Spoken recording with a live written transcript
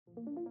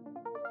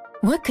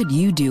What could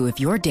you do if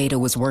your data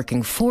was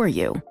working for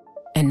you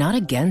and not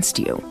against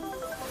you?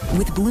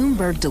 With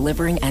Bloomberg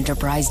delivering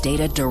enterprise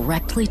data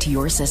directly to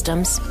your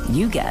systems,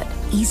 you get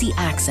easy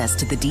access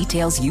to the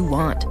details you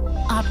want,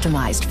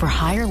 optimized for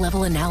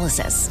higher-level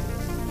analysis,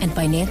 and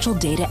financial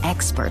data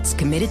experts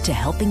committed to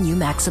helping you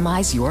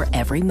maximize your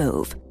every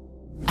move.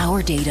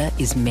 Our data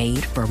is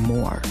made for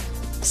more,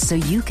 so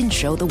you can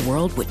show the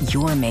world what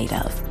you're made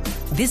of.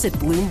 Visit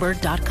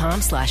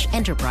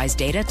Bloomberg.com/enterprise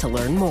data to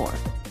learn more.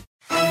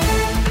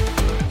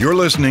 You're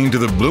listening to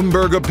the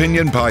Bloomberg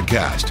Opinion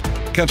Podcast.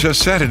 Catch us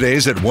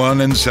Saturdays at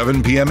 1 and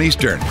 7 p.m.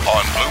 Eastern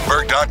on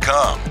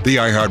Bloomberg.com, the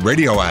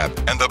iHeartRadio app,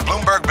 and the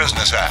Bloomberg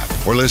Business app.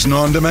 Or listen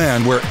on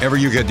demand wherever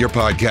you get your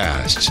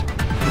podcasts.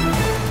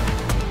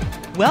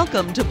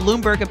 Welcome to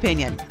Bloomberg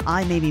Opinion.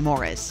 I'm Amy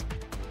Morris.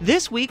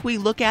 This week, we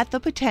look at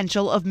the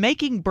potential of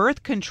making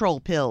birth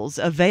control pills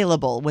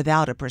available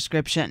without a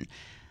prescription.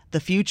 The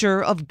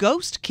future of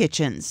ghost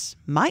kitchens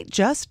might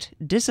just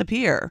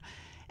disappear.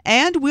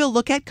 And we'll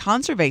look at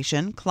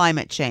conservation,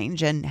 climate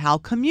change, and how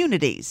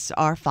communities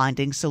are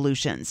finding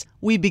solutions.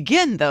 We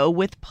begin, though,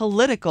 with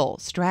political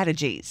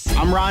strategies.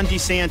 I'm Ron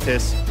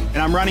DeSantis,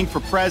 and I'm running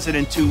for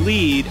president to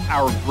lead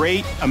our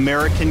great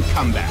American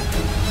comeback.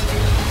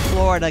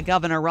 Florida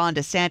Governor Ron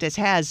DeSantis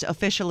has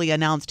officially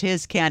announced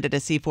his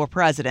candidacy for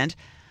president.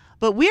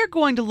 But we're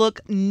going to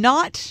look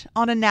not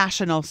on a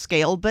national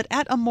scale, but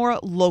at a more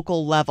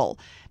local level.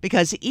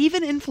 Because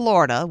even in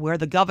Florida, where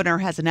the governor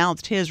has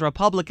announced his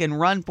Republican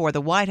run for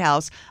the White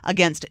House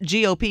against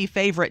GOP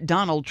favorite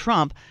Donald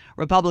Trump,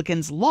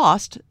 Republicans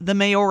lost the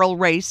mayoral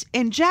race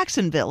in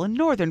Jacksonville in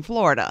northern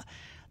Florida.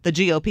 The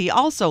GOP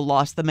also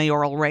lost the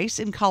mayoral race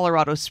in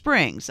Colorado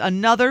Springs,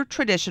 another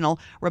traditional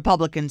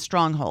Republican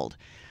stronghold.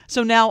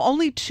 So now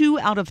only 2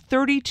 out of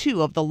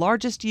 32 of the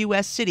largest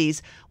U.S.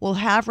 cities will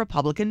have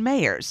Republican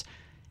mayors.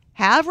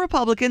 Have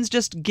Republicans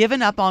just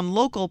given up on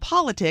local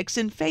politics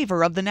in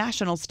favor of the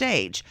national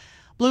stage?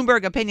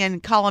 Bloomberg Opinion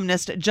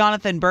columnist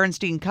Jonathan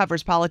Bernstein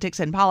covers politics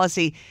and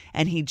policy,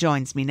 and he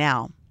joins me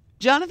now.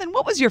 Jonathan,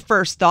 what was your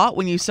first thought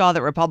when you saw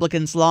that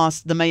Republicans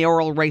lost the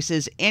mayoral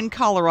races in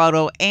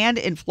Colorado and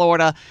in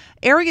Florida,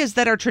 areas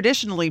that are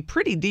traditionally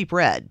pretty deep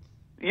red?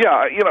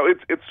 Yeah,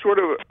 it's sort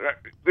of,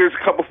 there's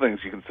a couple things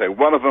you can say.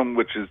 One of them,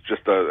 which is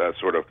just a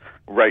sort of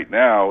right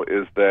now,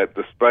 is that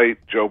despite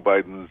Joe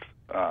Biden's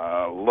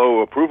low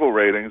approval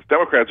ratings,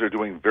 Democrats are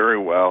doing very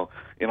well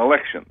in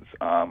elections,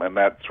 and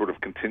that's sort of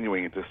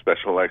continuing into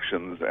special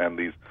elections and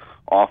these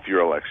off-year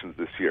elections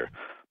this year.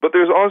 But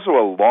there's also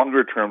a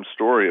longer-term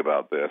story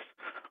about this,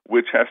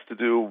 which has to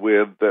do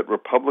with that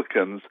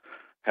Republicans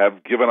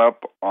have given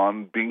up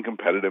on being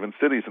competitive in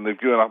cities, and they've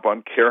given up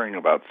on caring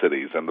about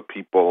cities and the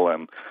people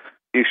and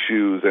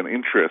issues and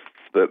interests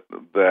that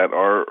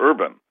are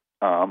urban,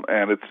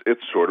 and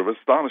it's sort of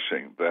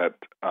astonishing that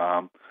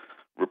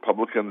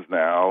Republicans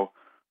now,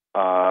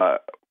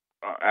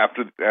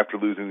 after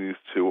losing these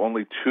two,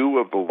 only two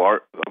of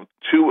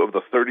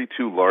the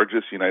 32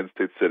 largest United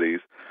States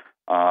cities,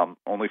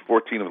 only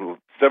 14 of the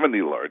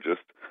 70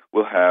 largest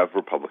will have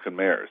Republican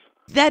mayors.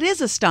 That is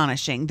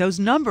astonishing, those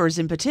numbers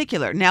in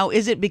particular. Now,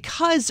 is it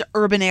because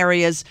urban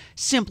areas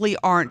simply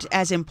aren't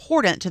as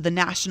important to the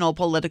national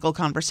political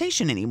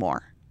conversation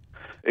anymore?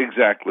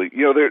 Exactly.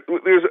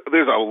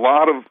 There's a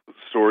lot of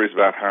stories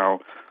about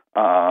how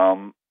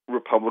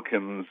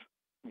Republicans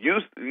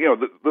use,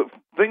 the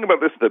thing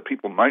about this that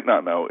people might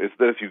not know is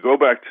that if you go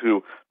back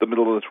to the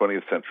middle of the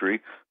 20th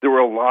century, there were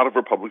a lot of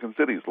Republican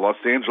cities. Los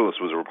Angeles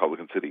was a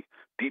Republican city.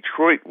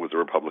 Detroit was a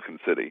Republican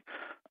city.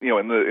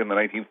 In the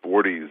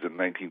 1940s and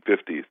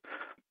 1950s.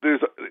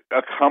 There's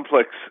a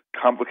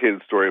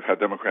complicated story of how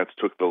Democrats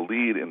took the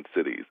lead in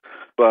cities.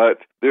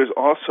 But there's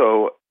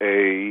also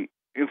a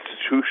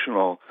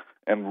institutional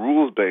and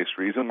rules-based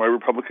reason why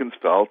Republicans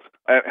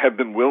have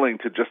been willing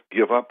to just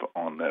give up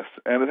on this.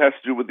 And it has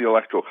to do with the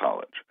Electoral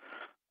College.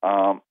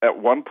 At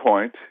one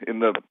point in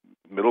the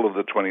middle of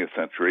the 20th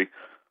century,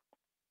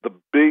 the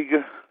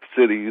big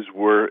cities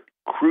were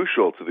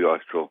crucial to the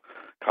Electoral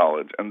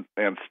College, and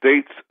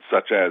states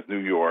such as New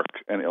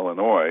York and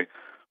Illinois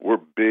were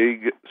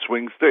big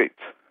swing states,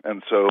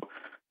 and so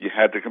you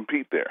had to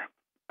compete there.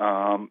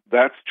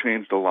 That's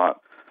changed a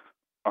lot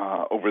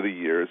over the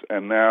years,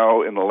 and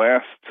now in the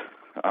last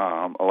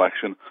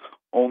election,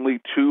 only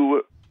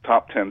 2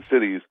 top 10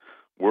 cities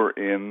were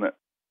in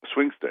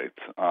swing states,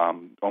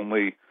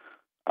 only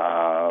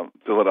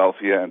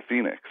Philadelphia and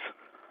Phoenix.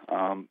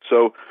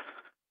 So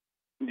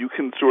you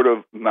can sort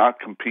of not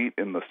compete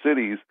in the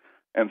cities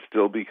and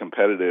still be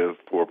competitive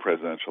for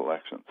presidential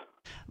elections.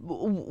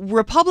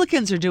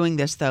 Republicans are doing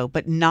this, though,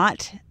 but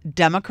not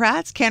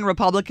Democrats. Can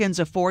Republicans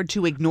afford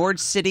to ignore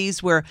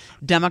cities where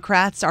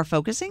Democrats are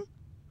focusing?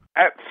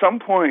 At some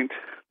point,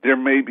 there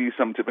may be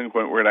some tipping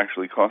point where it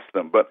actually costs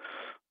them. But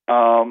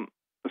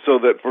so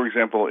that, for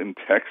example, in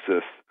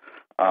Texas,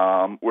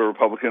 where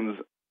Republicans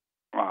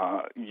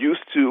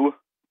used to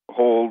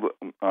hold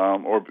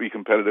or be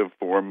competitive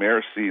for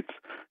mayor seats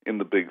in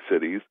the big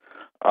cities,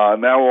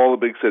 now all the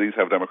big cities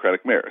have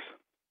Democratic mayors.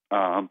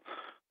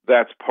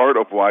 That's part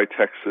of why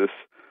Texas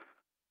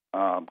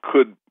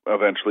could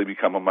eventually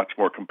become a much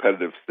more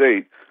competitive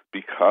state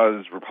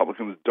because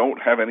Republicans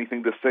don't have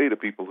anything to say to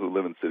people who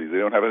live in cities. They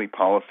don't have any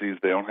policies.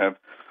 They don't have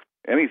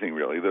anything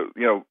really.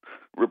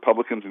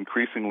 Republicans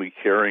increasingly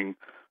caring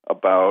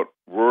about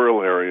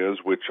rural areas,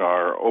 which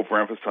are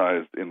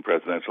overemphasized in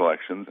presidential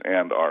elections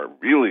and are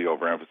really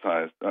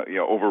overemphasized,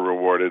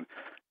 over-rewarded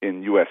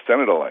in U.S.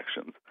 Senate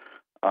elections.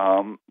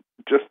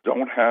 Just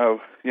don't have,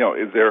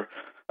 is there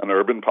an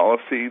urban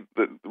policy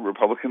that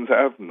Republicans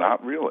have?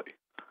 Not really.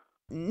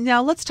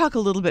 Now, let's talk a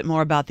little bit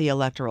more about the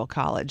Electoral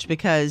College,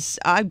 because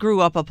I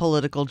grew up a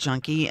political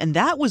junkie, and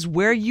that was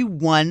where you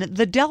won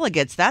the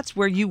delegates. That's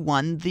where you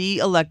won the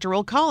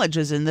Electoral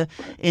Colleges in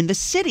the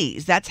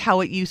cities. That's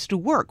how it used to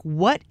work.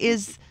 What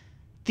is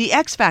the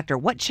X factor?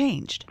 What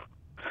changed?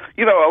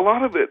 A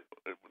lot of it,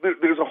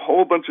 there's a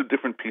whole bunch of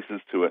different pieces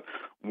to it.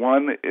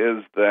 One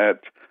is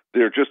that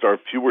there just are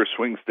fewer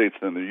swing states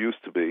than there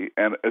used to be.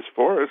 And as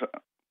far as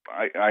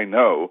I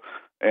know,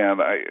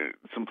 and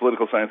some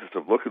political scientists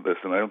have looked at this,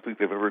 and I don't think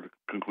they've ever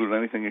concluded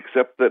anything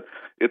except that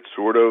it's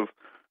sort of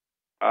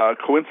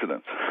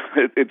coincidence.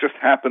 It just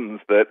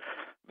happens that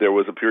there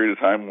was a period of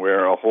time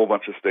where a whole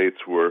bunch of states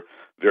were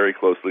very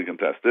closely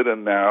contested,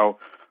 and now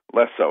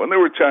less so. And there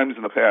were times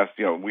in the past,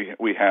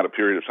 we had a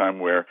period of time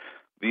where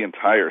the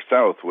entire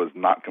South was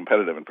not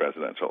competitive in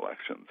presidential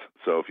elections.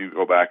 So if you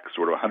go back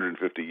sort of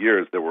 150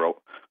 years, there were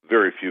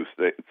very few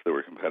states that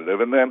were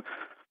competitive. And then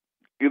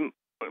in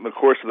the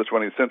course of the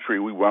 20th century,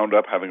 we wound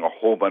up having a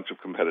whole bunch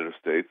of competitive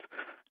states,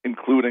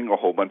 including a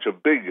whole bunch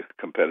of big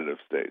competitive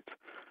states.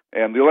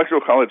 And the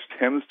Electoral College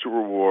tends to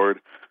reward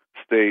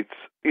states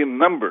in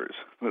numbers.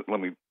 Let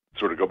me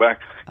sort of go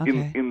back.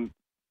 Okay. In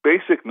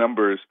basic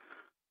numbers,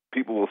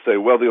 people will say,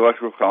 well, the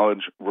Electoral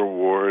College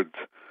rewards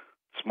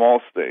small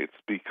states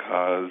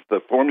because the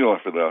formula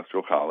for the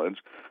Electoral College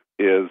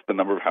is the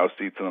number of House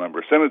seats and the number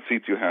of Senate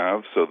seats you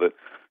have, so that,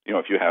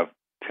 if you have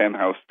 10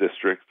 House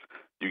districts,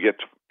 you get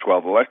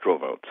 12 electoral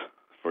votes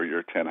for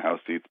your 10 House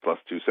seats plus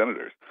 2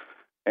 senators.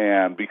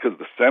 And because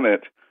the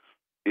Senate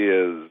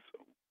is,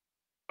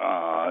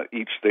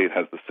 each state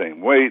has the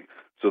same weight,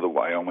 so that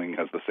Wyoming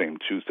has the same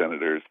 2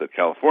 senators that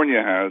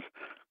California has,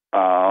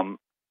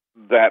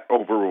 that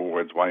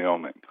over-rewards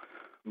Wyoming.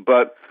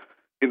 But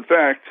in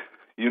fact,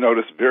 you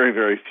notice very,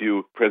 very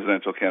few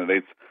presidential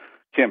candidates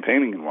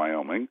campaigning in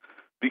Wyoming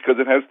because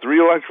it has 3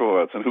 electoral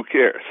votes, and who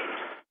cares?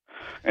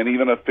 And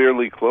even a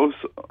fairly close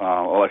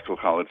electoral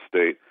college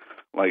state,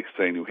 like,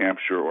 say, New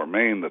Hampshire or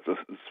Maine, that's a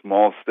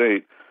small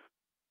state,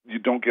 you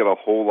don't get a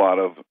whole lot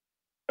of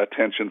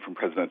attention from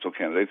presidential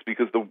candidates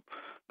because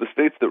the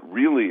states that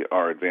really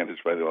are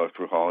advantaged by the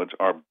Electoral College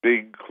are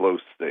big,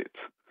 close states.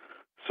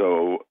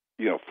 So,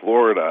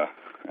 Florida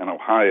and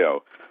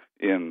Ohio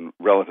in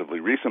relatively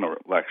recent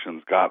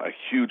elections got a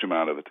huge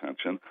amount of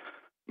attention.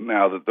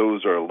 Now that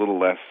those are a little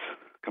less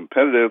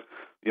competitive,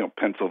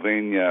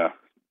 Pennsylvania,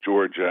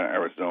 Georgia,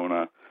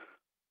 Arizona,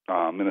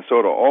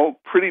 Minnesota, all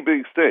pretty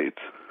big states,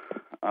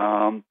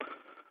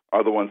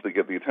 are the ones that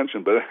get the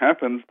attention. But it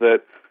happens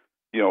that,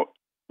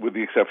 with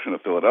the exception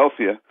of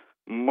Philadelphia,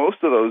 most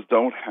of those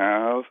don't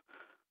have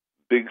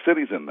big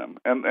cities in them.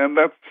 And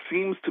that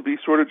seems to be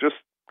sort of just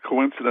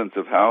coincidence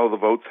of how the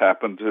votes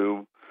happen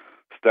to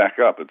stack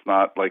up. It's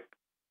not like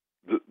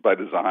by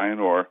design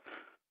or,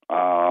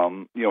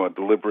 a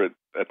deliberate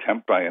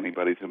attempt by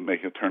anybody to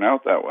make it turn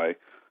out that way.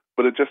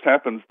 But it just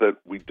happens that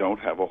we don't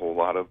have a whole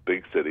lot of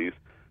big cities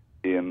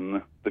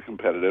in the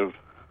competitive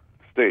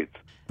states.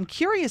 I'm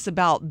curious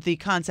about the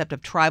concept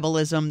of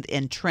tribalism,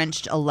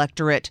 entrenched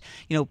electorate.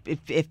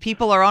 If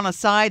people are on a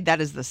side, that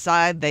is the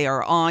side they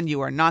are on. You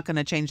are not going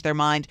to change their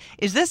mind.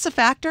 Is this a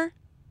factor?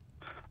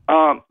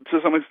 To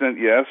some extent,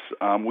 yes.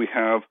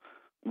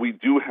 We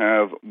do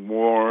have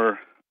more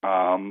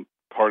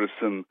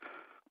partisan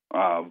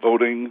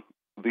voting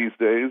these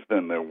days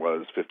than there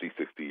was 50,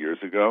 60 years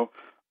ago.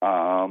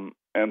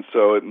 And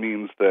so it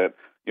means that,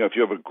 if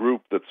you have a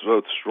group that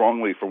votes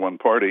strongly for one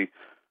party,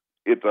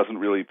 it doesn't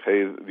really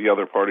pay the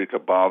other party to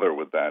bother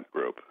with that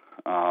group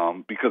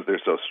because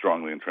they're so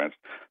strongly entrenched.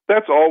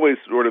 That's always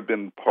sort of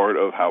been part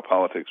of how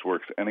politics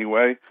works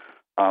anyway.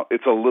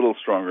 It's a little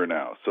stronger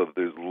now, so that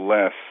there's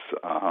less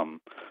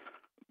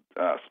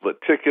split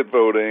ticket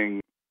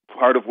voting.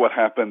 Part of what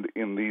happened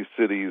in these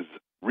cities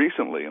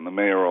recently in the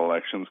mayoral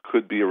elections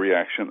could be a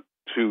reaction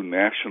to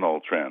national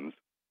trends,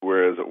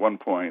 whereas at one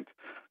point,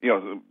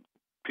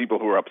 people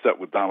who are upset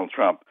with Donald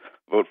Trump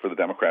vote for the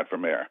Democrat for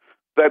mayor.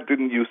 That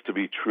didn't used to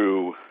be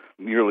true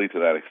nearly to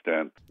that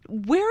extent.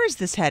 Where is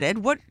this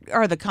headed? What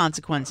are the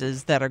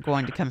consequences that are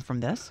going to come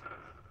from this?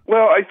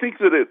 Well, I think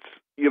that it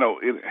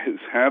has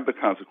had the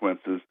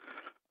consequences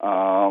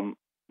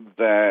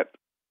that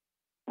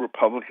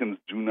Republicans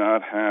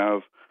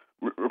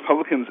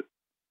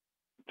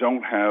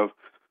don't have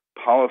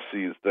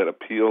policies that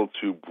appeal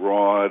to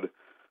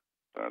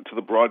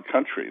the broad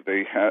country.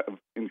 They have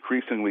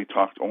increasingly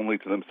talked only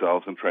to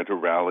themselves and tried to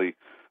rally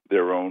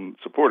their own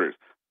supporters.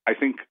 I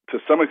think to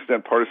some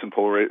extent partisan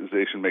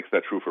polarization makes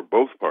that true for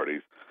both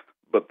parties,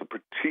 but the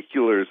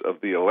particulars of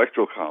the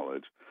Electoral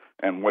College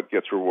and what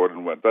gets rewarded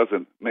and what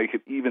doesn't, make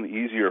it even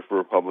easier for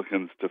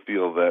Republicans to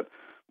feel that,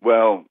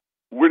 well,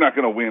 we're not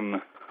going to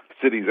win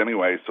cities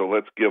anyway, so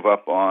let's give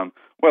up on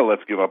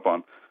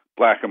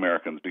Black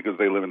Americans because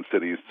they live in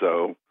cities,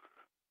 so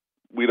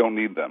we don't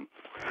need them.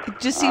 It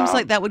just seems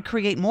like that would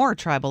create more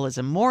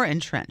tribalism, more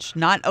entrenched,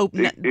 not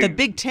open. The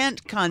big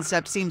tent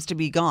concept seems to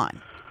be gone.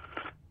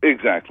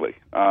 Exactly.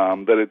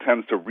 That it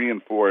tends to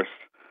reinforce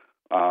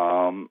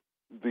the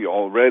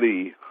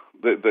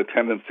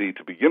tendency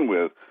to begin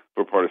with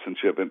for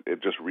partisanship, and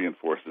it just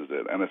reinforces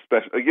it. And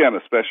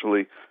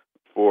especially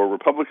for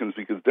Republicans,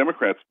 because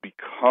Democrats,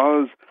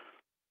 because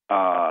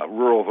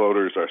rural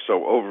voters are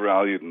so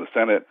overvalued in the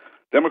Senate,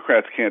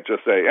 Democrats can't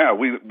just say, yeah,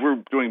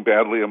 we're doing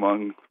badly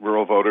among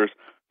rural voters,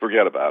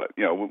 forget about it.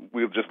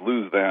 We'll just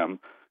lose them.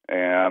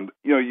 And,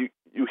 you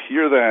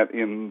hear that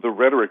in the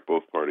rhetoric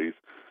both parties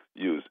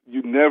use.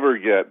 You never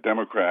get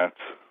Democrats,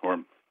 or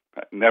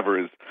never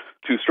is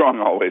too strong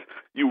always,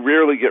 you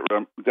rarely get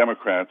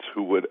Democrats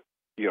who would,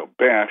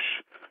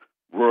 bash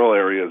rural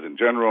areas in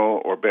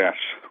general or bash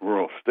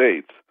rural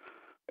states.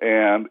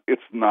 And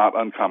it's not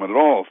uncommon at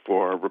all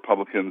for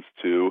Republicans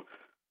to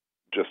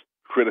just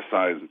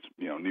criticize,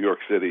 New York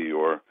City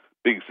or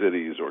big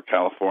cities or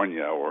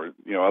California or,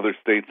 other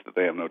states that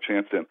they have no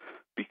chance in.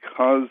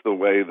 Because the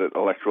way that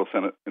electoral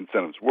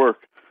incentives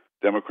work,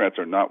 Democrats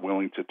are not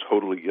willing to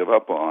totally give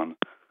up on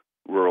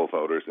rural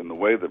voters in the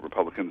way that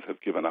Republicans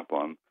have given up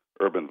on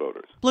urban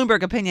voters.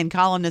 Bloomberg opinion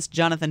columnist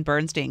Jonathan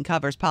Bernstein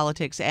covers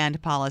politics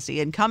and policy.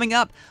 And coming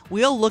up,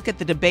 we'll look at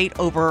the debate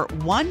over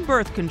one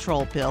birth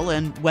control pill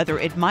and whether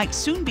it might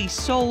soon be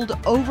sold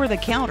over the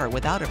counter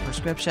without a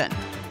prescription.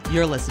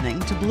 You're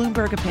listening to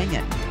Bloomberg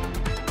Opinion.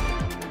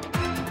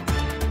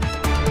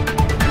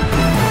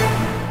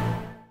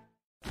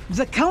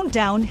 The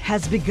countdown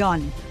has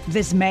begun.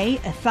 This May,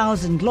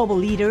 1,000 global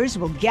leaders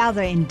will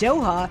gather in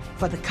Doha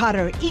for the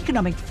Qatar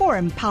Economic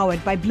Forum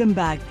powered by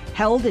Bloomberg,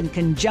 held in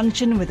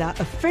conjunction with our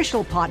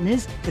official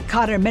partners, the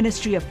Qatar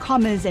Ministry of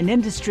Commerce and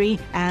Industry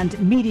and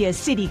Media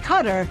City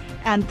Qatar,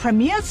 and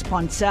premier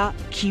sponsor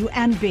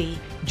QNB.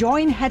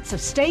 Join heads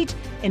of state,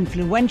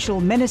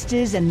 influential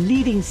ministers, and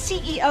leading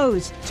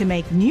CEOs to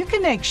make new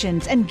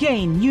connections and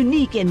gain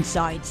unique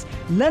insights.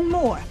 Learn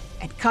more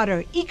at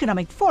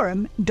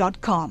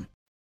QatarEconomicForum.com.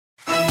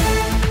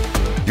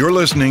 You're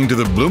listening to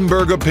the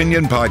Bloomberg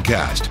Opinion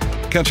Podcast.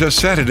 Catch us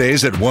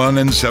Saturdays at 1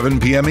 and 7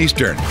 p.m.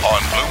 Eastern on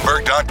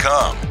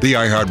Bloomberg.com, the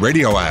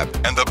iHeartRadio app,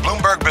 and the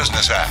Bloomberg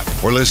Business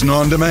app. Or listen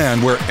on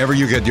demand wherever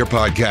you get your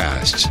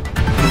podcasts.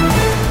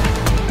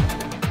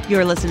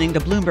 You're listening to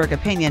Bloomberg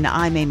Opinion.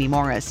 I'm Amy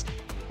Morris.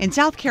 In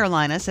South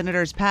Carolina,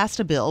 senators passed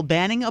a bill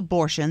banning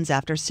abortions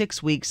after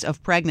 6 weeks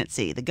of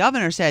pregnancy. The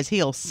governor says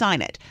he'll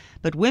sign it,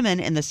 but women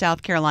in the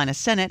South Carolina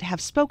Senate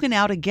have spoken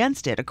out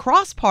against it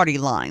across party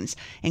lines,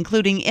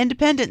 including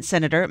independent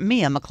Senator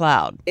Mia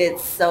McLeod.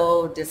 It's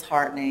so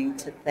disheartening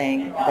to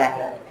think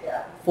that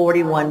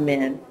 41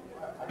 men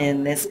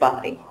in this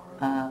body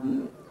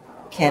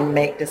can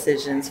make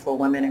decisions for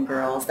women and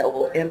girls that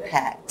will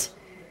impact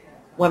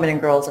women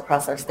and girls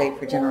across our state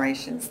for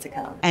generations to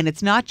come. And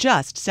it's not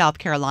just South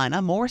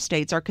Carolina. More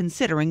states are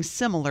considering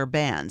similar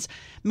bans.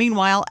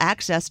 Meanwhile,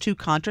 access to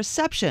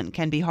contraception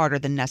can be harder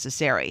than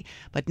necessary.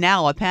 But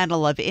now a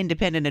panel of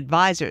independent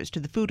advisors to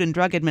the Food and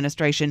Drug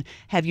Administration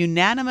have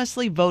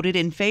unanimously voted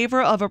in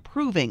favor of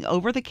approving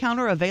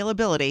over-the-counter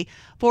availability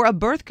for a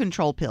birth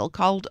control pill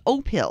called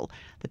Opill.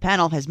 The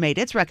panel has made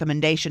its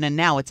recommendation, and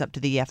now it's up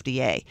to the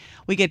FDA.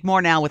 We get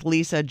more now with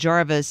Lisa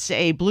Jarvis,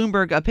 a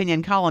Bloomberg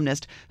opinion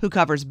columnist who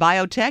covers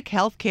biotech,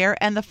 healthcare,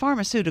 and the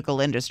pharmaceutical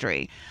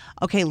industry.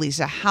 Okay,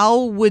 Lisa,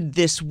 how would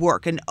this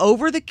work? An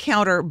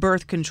over-the-counter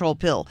birth control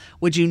pill.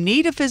 Would you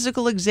need a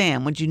physical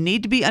exam? Would you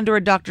need to be under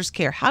a doctor's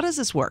care? How does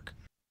this work?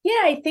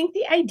 Yeah, I think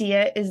the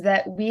idea is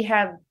that we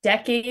have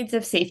decades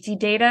of safety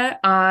data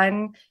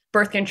on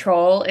birth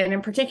control, and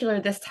in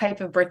particular, this type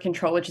of birth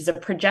control, which is a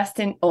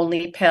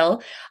progestin-only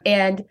pill.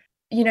 And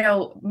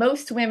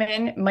most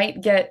women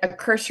might get a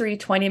cursory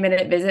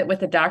 20-minute visit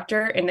with a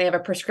doctor, and they have a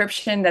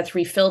prescription that's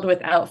refilled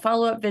without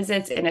follow-up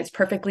visits, and it's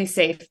perfectly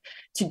safe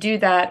to do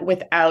that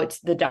without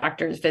the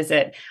doctor's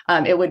visit.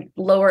 It would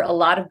lower a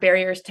lot of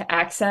barriers to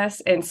access,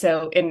 and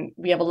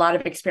we have a lot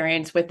of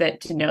experience with it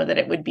to know that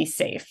it would be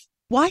safe.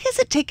 Why has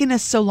it taken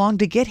us so long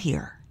to get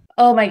here?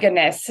 Oh, my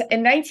goodness.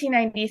 In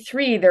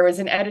 1993, there was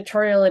an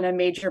editorial in a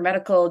major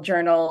medical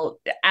journal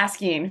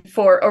asking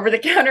for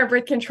over-the-counter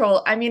birth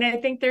control. I mean, I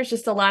think there's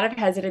just a lot of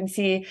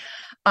hesitancy,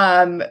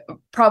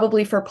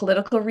 probably for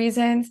political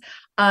reasons.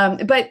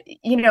 But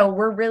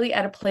we're really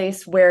at a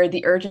place where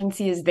the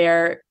urgency is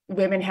there.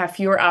 Women have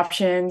fewer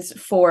options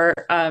for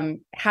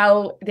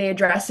how they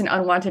address an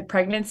unwanted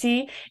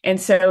pregnancy.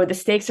 And so the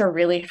stakes are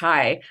really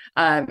high.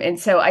 And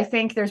so I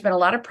think there's been a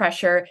lot of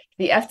pressure.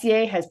 The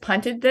FDA has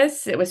punted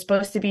this. It was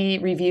supposed to be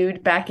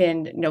reviewed back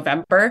in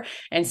November.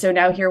 And so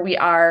now here we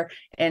are,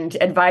 and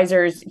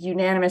advisors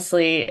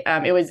unanimously,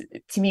 it was,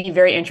 to me,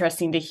 very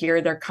interesting to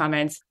hear their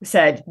comments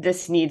said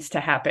this needs to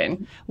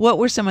happen. What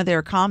were some of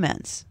their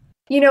comments?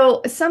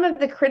 Some of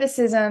the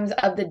criticisms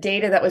of the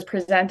data that was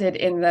presented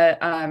in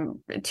the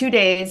 2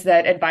 days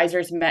that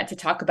advisors met to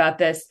talk about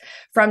this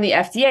from the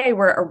FDA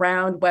were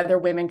around whether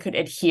women could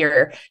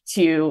adhere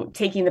to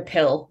taking the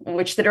pill,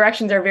 which the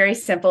directions are very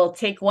simple.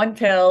 Take one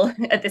pill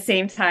at the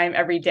same time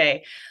every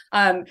day.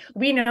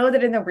 We know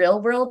that in the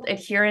real world,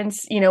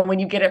 adherence, when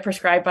you get it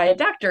prescribed by a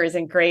doctor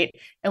isn't great.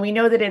 And we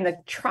know that in the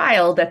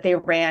trial that they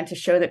ran to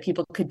show that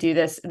people could do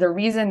this, the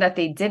reason that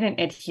they didn't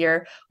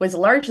adhere was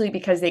largely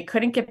because they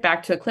couldn't get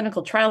back to a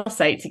clinical trial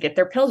site to get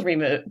their pills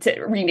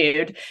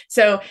renewed.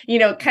 So,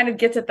 kind of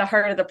gets at the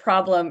heart of the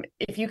problem.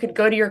 If you could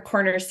go to your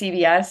corner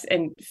CVS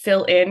and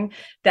fill in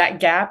that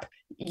gap,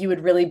 you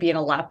would really be in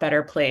a lot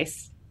better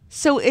place.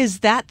 So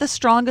is that the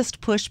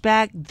strongest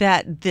pushback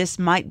that this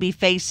might be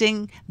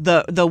facing?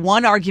 The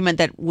one argument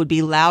that would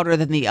be louder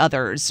than the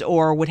others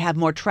or would have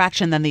more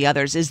traction than the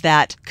others is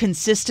that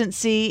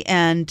consistency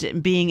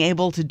and being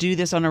able to do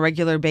this on a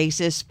regular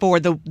basis for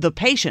the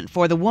patient,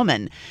 for the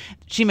woman.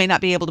 She may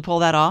not be able to pull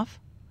that off?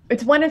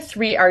 It's one of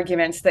 3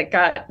 arguments that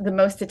got the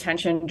most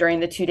attention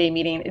during the 2-day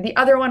meeting. The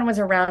other one was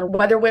around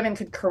whether women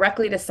could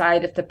correctly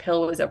decide if the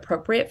pill was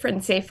appropriate for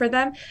and safe for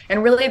them.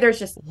 And really, there's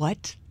just...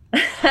 What?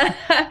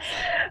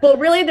 Well,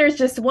 really, there's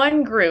just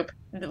one group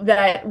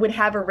that would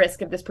have a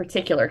risk of this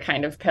particular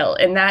kind of pill,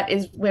 and that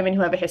is women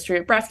who have a history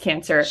of breast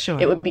cancer. Sure.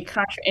 It would be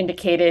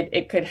contraindicated.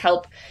 It could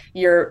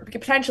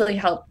potentially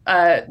help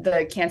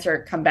the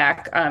cancer come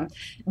back.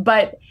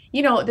 But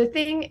the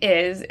thing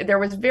is, there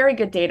was very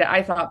good data,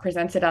 I thought,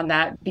 presented on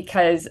that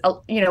because,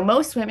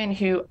 most women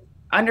who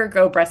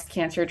undergo breast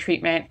cancer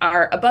treatment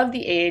are above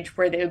the age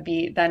where they would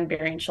be then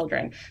bearing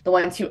children. The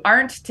ones who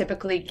aren't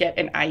typically get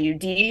an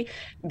IUD.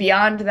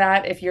 Beyond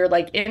that, if you're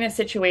in a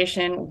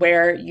situation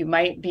where you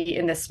might be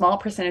in the small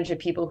percentage of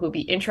people who would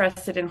be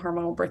interested in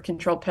hormonal birth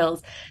control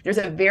pills, there's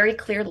a very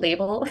clear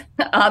label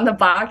on the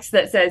box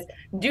that says,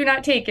 do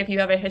not take if you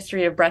have a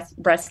history of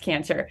breast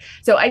cancer.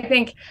 So I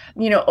think,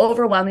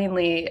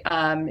 overwhelmingly,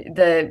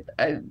 the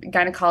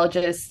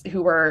gynecologists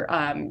who were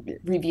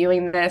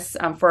reviewing this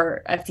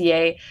for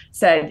FDA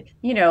said,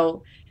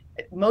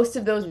 most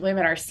of those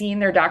women are seeing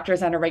their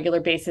doctors on a regular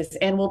basis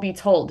and will be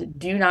told,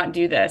 do not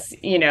do this,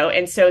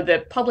 and so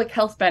the public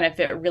health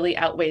benefit really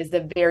outweighs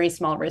the very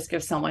small risk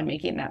of someone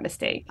making that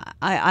mistake.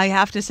 I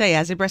have to say,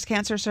 as a breast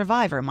cancer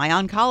survivor, my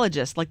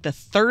oncologist, the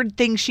third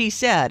thing she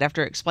said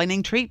after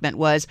explaining treatment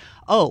was,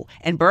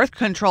 and birth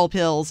control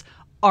pills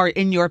are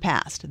in your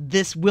past.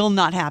 This will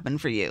not happen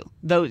for you.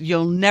 Though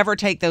you'll never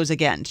take those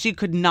again. She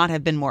could not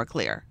have been more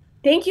clear.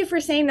 Thank you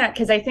for saying that,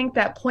 because I think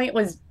that point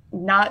was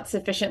not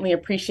sufficiently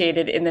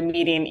appreciated in the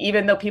meeting,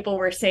 even though people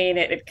were saying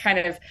it. It kind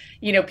of,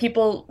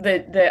 people,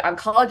 the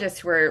oncologists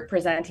who were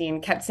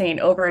presenting kept saying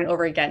over and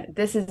over again,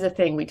 this is the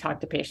thing we talk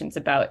to patients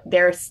about.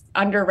 They're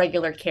under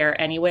regular care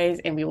anyways,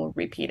 and we will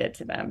repeat it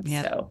to them.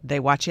 Yeah, so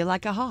they watch you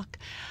like a hawk.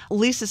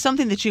 Lisa,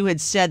 something that you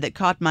had said that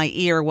caught my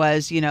ear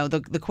was,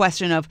 the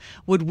question of,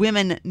 would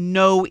women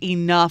know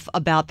enough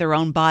about their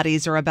own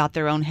bodies or about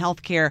their own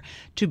health care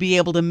to be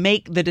able to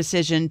make the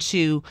decision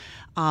to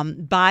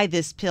buy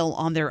this pill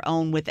on their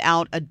own without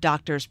a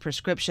doctor's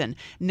prescription?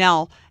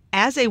 Now,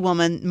 as a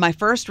woman, my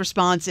first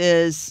response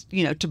is,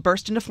 to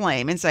burst into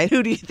flame and say,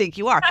 who do you think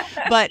you are?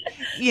 But,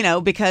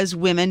 because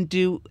women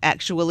do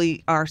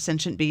actually are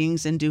sentient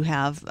beings and do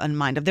have a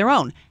mind of their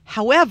own.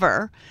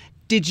 However,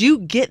 did you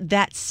get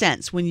that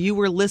sense when you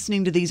were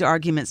listening to these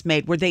arguments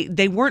made? Where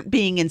they weren't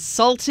being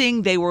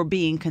insulting, they were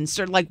being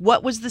concerned?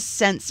 What was the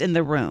sense in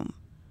the room?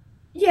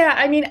 Yeah,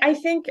 I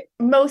think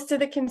most of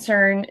the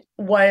concern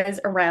was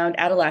around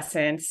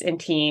adolescents and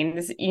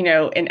teens,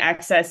 in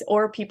access,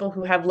 or people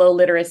who have low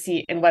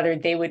literacy, and whether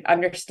they would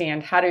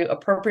understand how to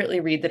appropriately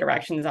read the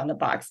directions on the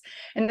box.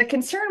 And the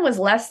concern was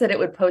less that it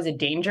would pose a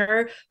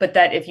danger, but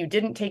that if you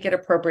didn't take it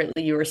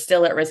appropriately, you were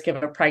still at risk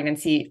of a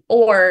pregnancy,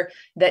 or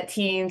that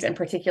teens in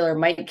particular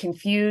might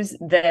confuse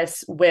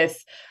this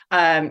with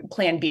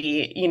Plan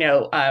B,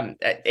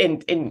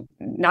 and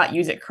not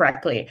use it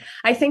correctly.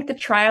 I think the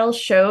trials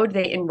showed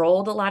they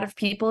enrolled a lot of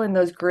people in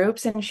those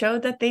groups and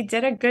showed that they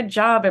did a good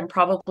job, and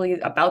probably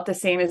about the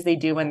same as they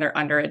do when they're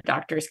under a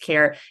doctor's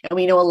care. And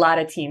we know a lot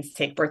of teens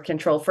take birth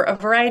control for a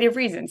variety of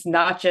reasons,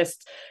 not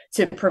just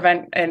to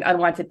prevent an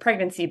unwanted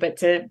pregnancy, but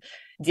to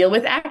deal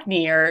with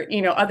acne or,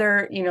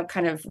 other,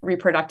 kind of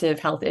reproductive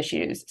health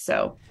issues.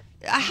 So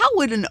how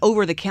would an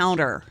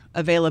over-the-counter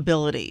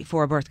availability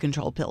for a birth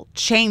control pill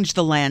change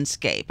the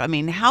landscape?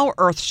 How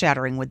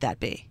earth-shattering would that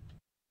be?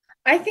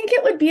 I think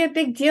it would be a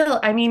big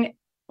deal.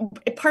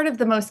 Part of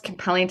the most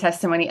compelling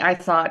testimony I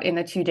thought in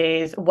the 2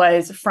 days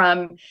was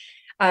from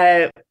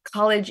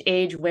college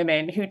age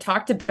women who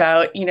talked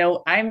about,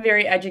 I'm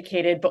very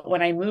educated, but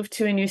when I moved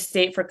to a new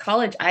state for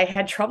college, I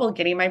had trouble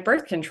getting my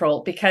birth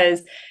control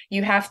because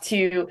you have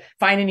to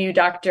find a new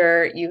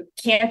doctor. You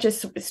can't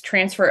just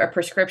transfer a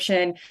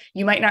prescription.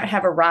 You might not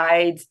have a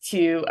ride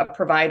to a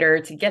provider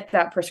to get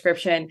that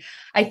prescription.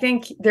 I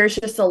think there's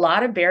just a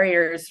lot of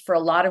barriers for a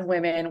lot of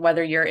women,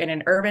 whether you're in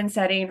an urban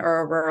setting or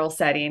a rural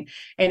setting,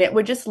 and it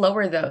would just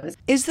lower those.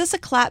 Is this a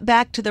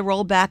clapback to the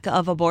rollback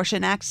of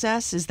abortion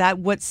access? Is that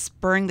what's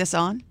spurring this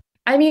on?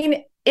 I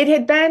mean, it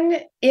had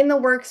been in the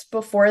works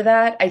before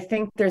that. I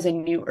think there's a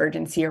new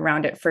urgency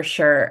around it for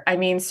sure. I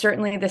mean,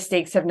 certainly the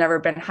stakes have never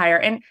been higher.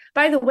 And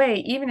by the way,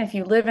 even if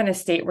you live in a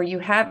state where you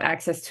have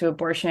access to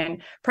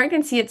abortion,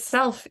 pregnancy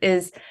itself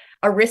is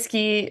a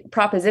risky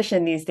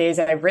proposition these days.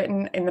 I've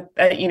written in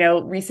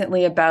the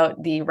recently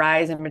about the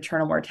rise in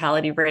maternal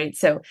mortality rate.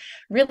 So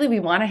really,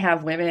 we want to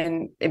have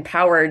women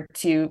empowered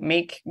to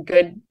make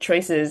good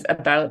choices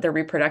about their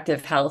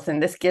reproductive health, and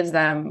this gives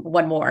them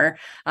one more.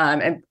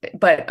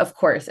 But of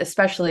course,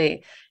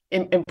 especially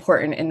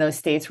important in those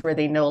states where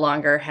they no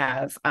longer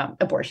have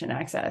abortion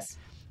access.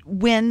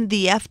 When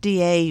the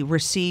FDA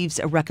receives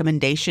a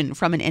recommendation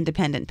from an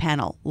independent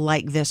panel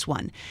like this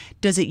one,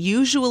 does it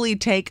usually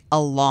take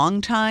a long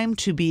time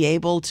to be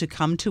able to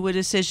come to a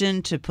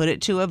decision, to put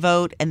it to a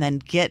vote, and then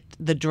get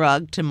the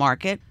drug to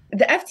market?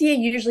 The FDA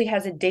usually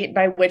has a date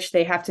by which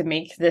they have to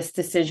make this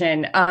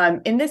decision.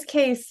 In this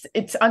case,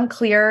 it's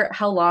unclear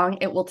how long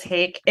it will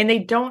take. And they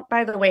don't,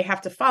 by the way,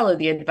 have to follow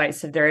the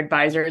advice of their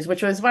advisors,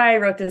 which was why I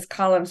wrote this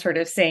column sort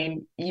of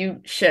saying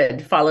you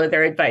should follow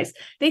their advice.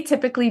 They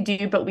typically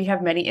do, but we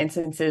have many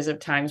instances of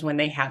times when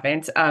they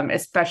haven't,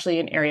 especially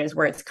in areas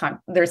where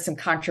there's some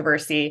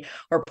controversy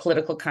or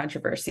political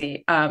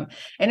controversy. And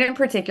in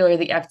particular,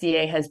 the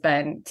FDA has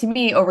been, to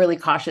me, overly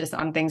cautious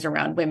on things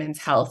around women's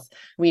health.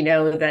 We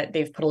know that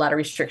they've put a lot of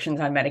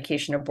restrictions on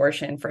medication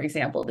abortion, for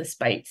example,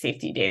 despite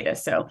safety data.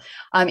 So,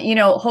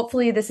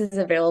 hopefully this is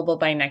available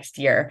by next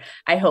year.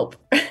 I hope.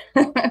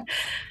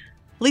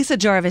 Lisa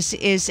Jarvis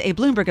is a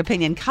Bloomberg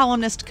Opinion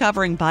columnist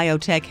covering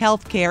biotech,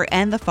 healthcare,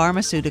 and the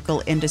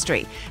pharmaceutical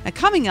industry. Now,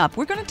 coming up,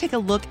 we're going to take a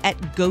look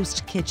at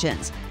ghost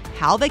kitchens,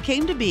 how they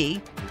came to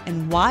be,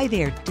 and why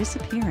they're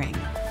disappearing.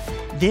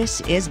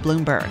 This is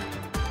Bloomberg.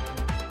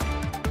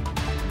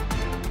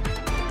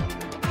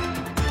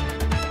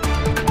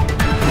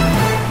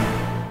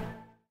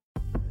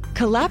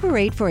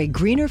 Collaborate for a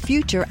greener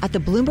future at the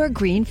Bloomberg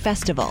Green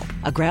Festival,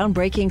 a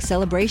groundbreaking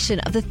celebration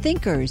of the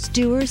thinkers,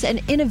 doers,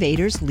 and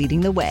innovators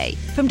leading the way.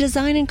 From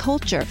design and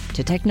culture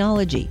to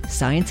technology,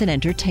 science, and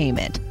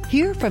entertainment.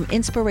 Hear from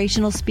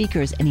inspirational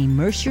speakers and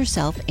immerse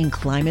yourself in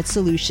climate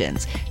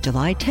solutions.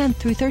 July 10th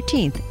through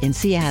 13th in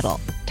Seattle.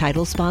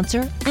 Title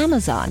sponsor,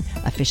 Amazon.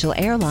 Official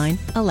airline,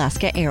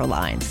 Alaska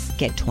Airlines.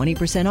 Get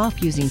 20%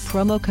 off using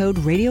promo code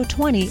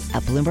radio20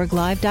 at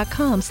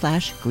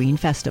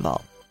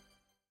bloomberglive.com/greenfestival.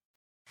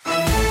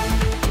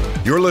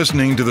 You're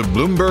listening to the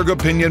Bloomberg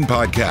Opinion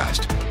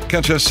Podcast.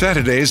 Catch us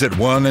Saturdays at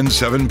 1 and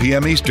 7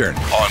 p.m. Eastern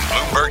on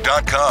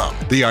Bloomberg.com,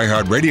 the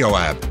iHeartRadio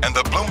app, and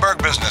the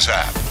Bloomberg Business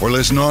app. Or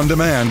listen on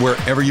demand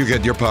wherever you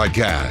get your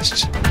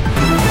podcasts.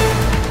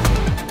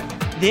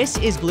 This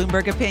is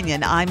Bloomberg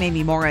Opinion. I'm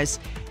Amy Morris.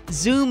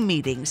 Zoom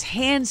meetings,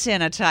 hand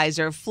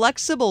sanitizer,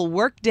 flexible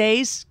work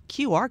days,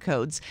 QR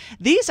codes.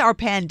 These are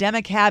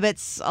pandemic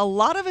habits a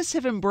lot of us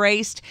have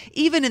embraced,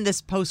 even in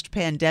this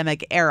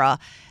post-pandemic era.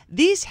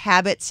 These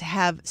habits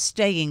have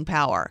staying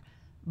power,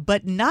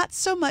 but not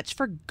so much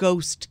for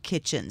ghost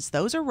kitchens.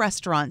 Those are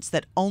restaurants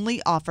that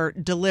only offer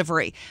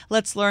delivery.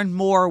 Let's learn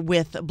more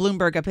with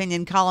Bloomberg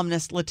Opinion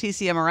columnist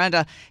Leticia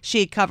Miranda.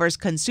 She covers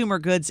consumer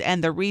goods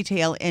and the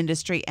retail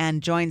industry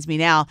and joins me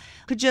now.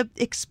 Could you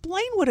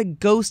explain what a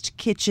ghost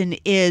kitchen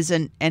is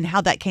and how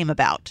that came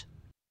about?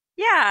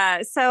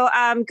 Yeah, so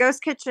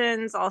ghost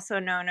kitchens, also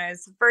known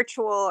as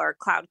virtual or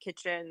cloud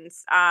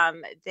kitchens,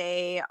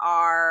 they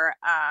are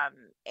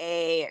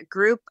a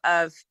group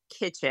of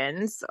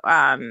kitchens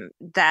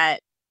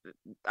that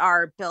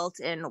are built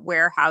in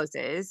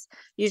warehouses.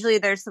 Usually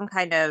there's some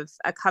kind of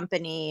a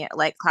company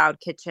like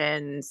Cloud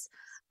Kitchens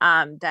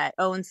that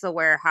owns the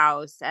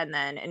warehouse and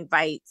then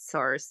invites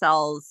or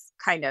sells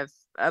kind of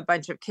a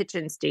bunch of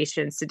kitchen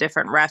stations to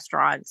different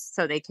restaurants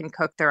so they can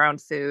cook their own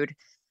food.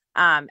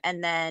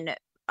 And then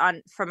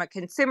from a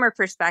consumer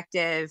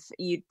perspective,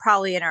 you'd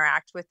probably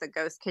interact with the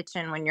ghost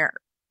kitchen when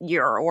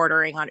you're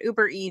ordering on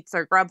Uber Eats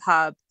or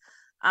Grubhub,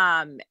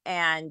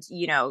 and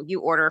you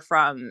order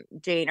from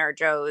Jane or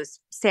Joe's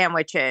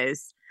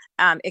sandwiches.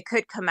 It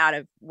could come out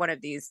of one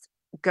of these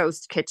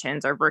ghost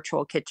kitchens or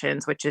virtual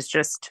kitchens, which is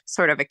just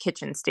sort of a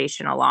kitchen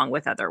station along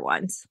with other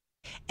ones.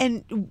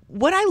 And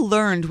what I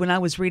learned when I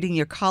was reading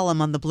your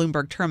column on the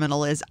Bloomberg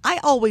Terminal is I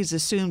always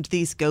assumed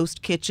these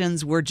ghost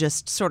kitchens were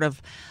just sort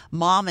of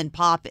mom and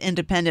pop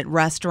independent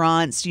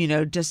restaurants,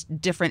 just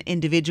different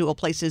individual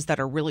places that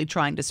are really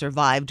trying to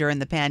survive during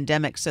the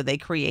pandemic. So they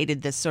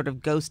created this sort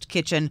of ghost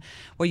kitchen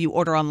where you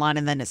order online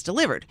and then it's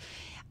delivered.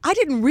 I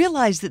didn't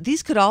realize that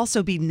these could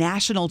also be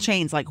national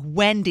chains like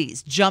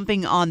Wendy's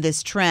jumping on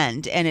this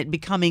trend and it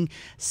becoming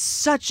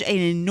such an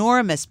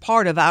enormous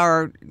part of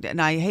our,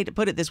 and I hate to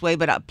put it this way,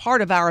 but a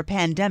part of our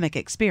pandemic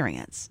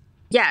experience.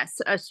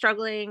 Yes,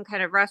 struggling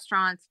kind of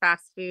restaurants,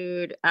 fast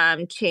food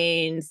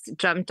chains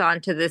jumped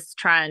onto this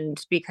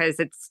trend because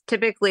it's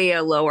typically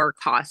a lower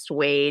cost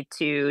way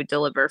to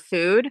deliver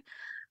food.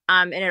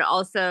 And it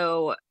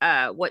Also,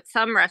 what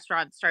some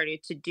restaurants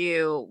started to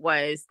do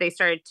was they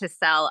started to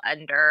sell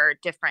under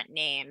different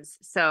names.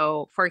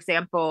 So, for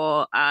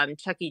example,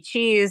 Chuck E.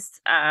 Cheese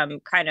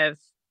kind of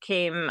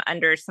came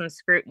under some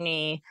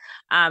scrutiny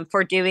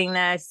for doing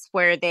this,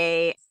 where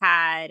they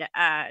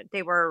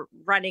were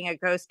running a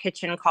ghost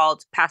kitchen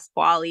called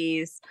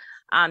Pasquale's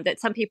that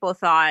some people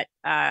thought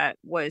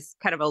was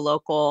kind of a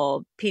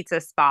local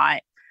pizza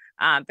spot,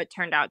 but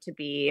turned out to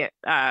be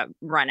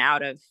run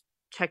out of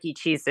Chuck E.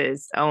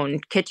 Cheese's own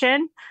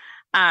kitchen.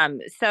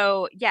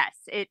 So yes,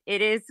 it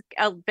is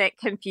a bit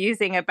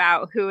confusing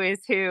about who is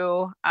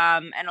who.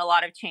 And a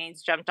lot of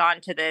chains jumped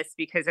onto this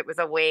because it was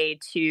a way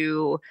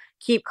to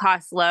keep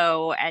costs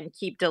low and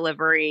keep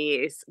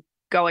deliveries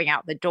going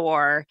out the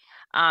door,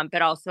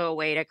 but also a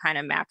way to kind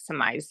of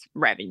maximize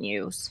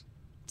revenues.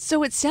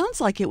 So it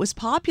sounds like it was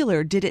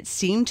popular. Did it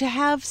seem to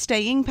have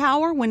staying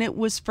power when it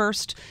was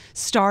first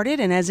started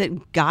and as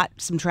it got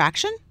some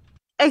traction?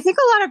 I think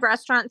a lot of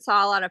restaurants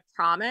saw a lot of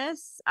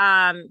promise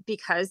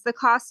because the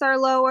costs are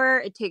lower.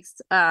 It takes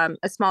a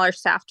smaller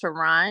staff to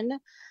run.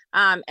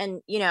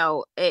 And,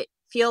 it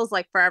feels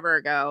like forever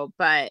ago,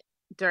 but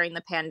during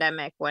the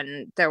pandemic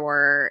when there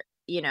were,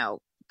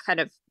 kind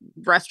of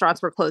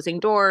restaurants were closing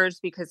doors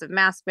because of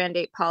mask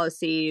mandate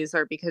policies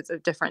or because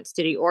of different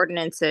city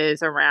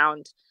ordinances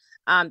around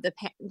the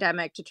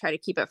pandemic to try to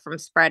keep it from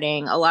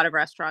spreading, a lot of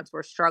restaurants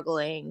were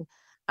struggling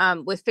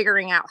with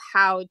figuring out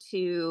how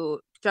to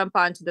jump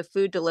onto the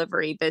food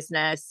delivery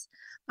business.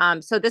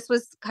 So this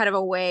was kind of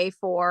a way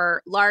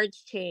for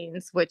large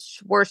chains,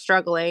 which were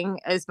struggling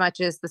as much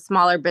as the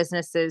smaller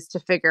businesses, to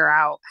figure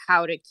out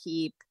how to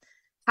keep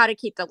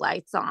the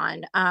lights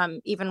on,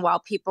 even while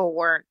people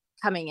weren't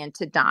coming in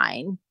to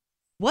dine.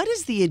 What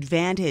is the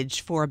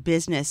advantage for a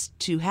business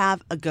to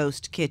have a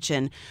ghost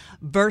kitchen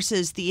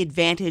versus the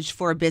advantage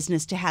for a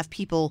business to have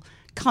people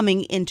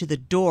coming into the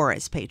door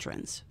as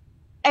patrons?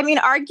 I mean,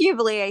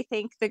 arguably, I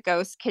think the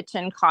ghost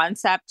kitchen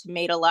concept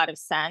made a lot of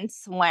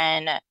sense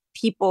when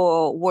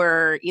people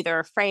were either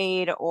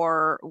afraid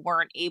or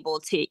weren't able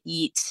to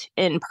eat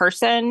in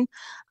person.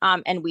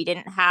 And we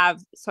didn't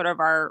have sort of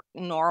our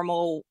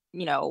normal,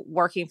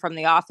 working from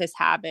the office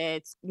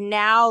habits.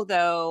 Now,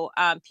 though,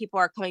 people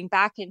are coming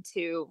back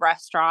into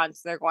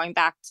restaurants. They're going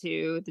back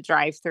to the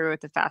drive-through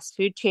at the fast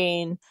food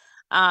chain.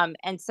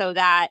 And so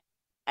that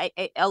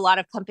a lot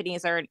of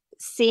companies are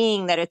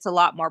seeing that it's a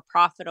lot more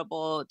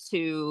profitable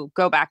to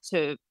go back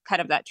to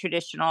kind of that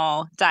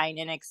traditional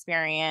dine-in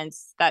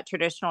experience, that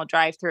traditional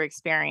drive-through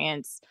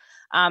experience,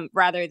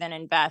 rather than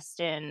invest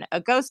in a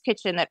ghost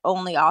kitchen that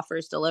only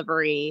offers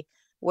delivery,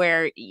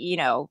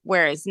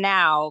 whereas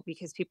now,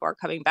 because people are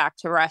coming back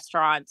to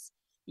restaurants,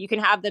 you can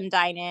have them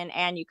dine in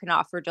and you can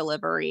offer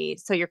delivery.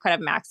 So you're kind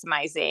of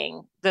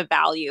maximizing the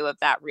value of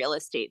that real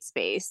estate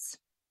space.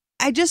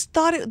 I just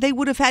thought they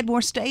would have had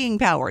more staying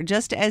power,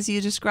 just as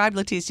you described,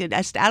 Leticia,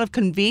 just out of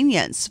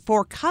convenience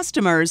for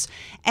customers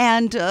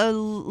and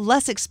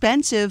less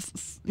expensive,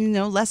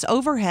 less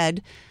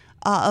overhead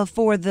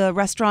for the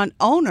restaurant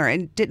owner.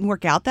 And it didn't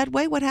work out that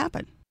way. What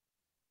happened?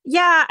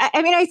 Yeah,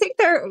 I mean, I think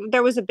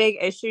there was a big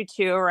issue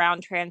too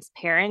around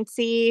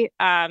transparency.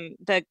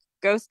 The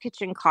ghost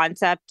kitchen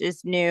concept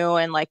is new,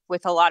 and like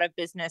with a lot of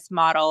business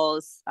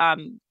models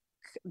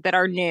that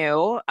are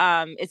new,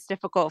 it's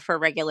difficult for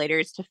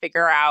regulators to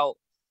figure out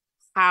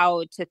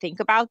how to think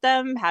about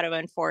them, how to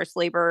enforce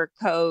labor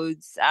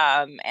codes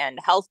and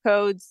health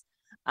codes.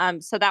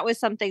 So that was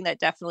something that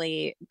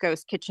definitely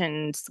ghost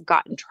kitchens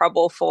got in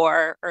trouble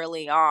for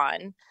early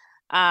on,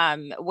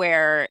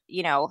 where,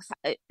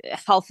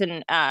 health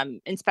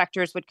and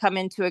inspectors would come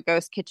into a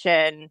ghost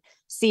kitchen,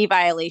 see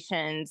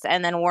violations,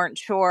 and then weren't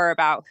sure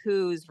about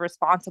who's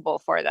responsible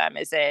for them.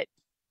 Is it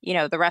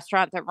the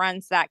restaurant that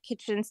runs that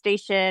kitchen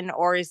station,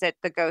 or is it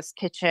the ghost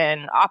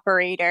kitchen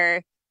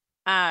operator?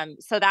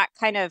 So that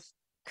kind of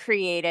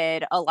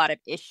created a lot of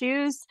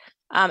issues.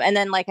 And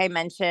then, like I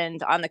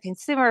mentioned, on the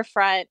consumer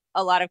front,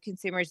 a lot of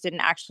consumers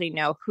didn't actually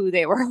know who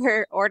they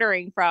were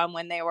ordering from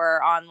when they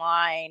were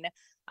online.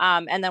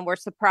 And then were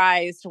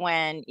surprised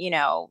when,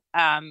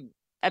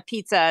 a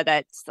pizza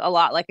that's a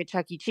lot like a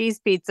Chuck E. Cheese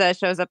pizza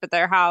shows up at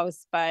their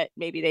house, but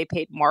maybe they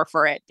paid more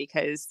for it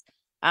because,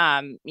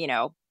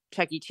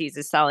 Chuck E. Cheese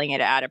is selling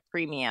it at a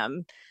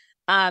premium.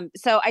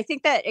 So I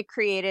think that it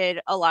created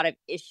a lot of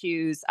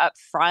issues up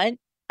front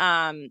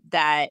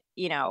that,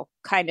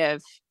 kind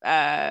of,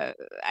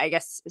 I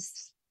guess,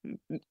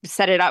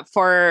 set it up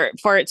for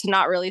it to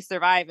not really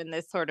survive in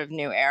this sort of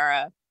new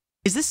era.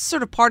 Is this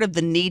sort of part of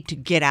the need to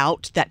get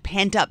out, that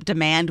pent-up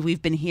demand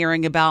we've been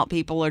hearing about?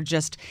 People are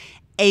just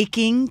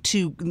aching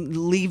to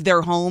leave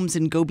their homes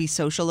and go be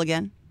social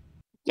again?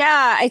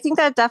 Yeah, I think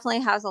that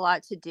definitely has a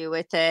lot to do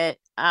with it.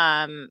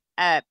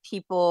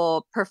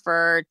 People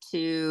prefer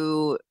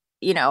to,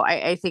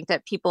 I think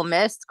that people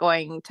miss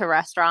going to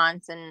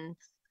restaurants and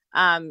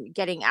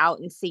getting out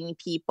and seeing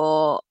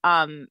people.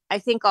 I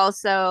think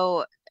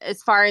also,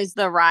 as far as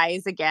the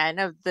rise again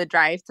of the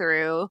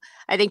drive-through,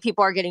 I think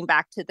people are getting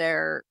back to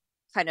their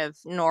kind of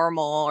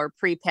normal or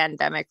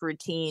pre-pandemic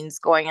routines,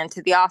 going into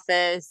the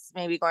office,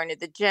 maybe going to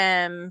the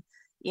gym,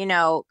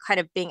 kind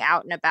of being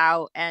out and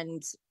about,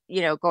 and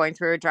going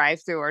through a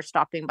drive-through or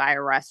stopping by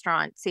a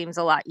restaurant seems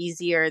a lot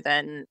easier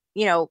than,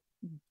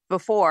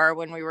 before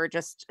when we were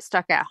just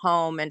stuck at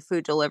home and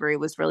food delivery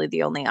was really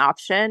the only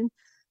option.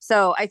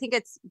 So I think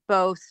it's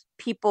both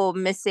people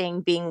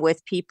missing being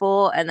with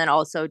people, and then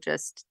also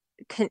just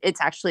it's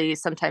actually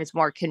sometimes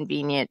more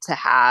convenient to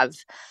have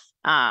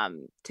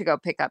to go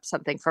pick up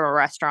something from a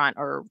restaurant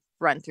or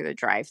run through the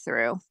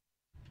drive-through.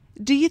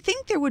 Do you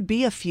think there would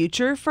be a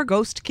future for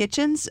ghost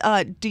kitchens?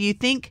 Do you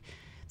think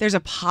there's a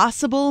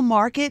possible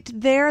market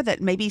there that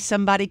maybe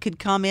somebody could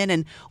come in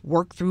and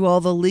work through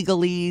all the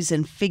legalese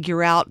and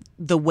figure out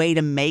the way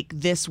to make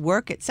this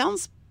work? It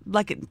sounds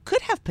like it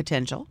could have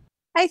potential.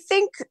 I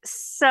think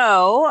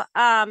so.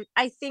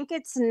 I think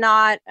it's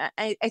not,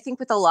 I think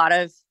with a lot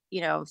of,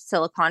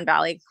 Silicon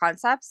Valley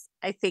concepts,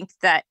 I think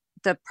that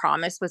the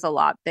promise was a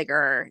lot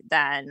bigger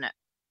than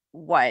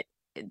what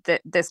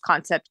this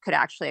concept could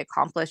actually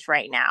accomplish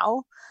right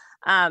now.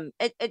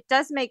 It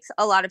does make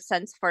a lot of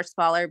sense for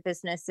smaller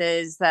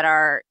businesses that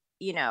are,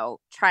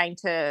 trying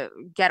to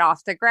get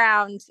off the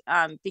ground,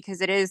 because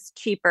it is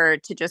cheaper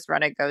to just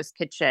run a ghost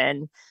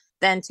kitchen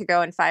than to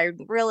go and find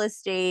real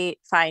estate,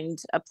 find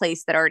a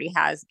place that already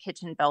has a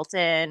kitchen built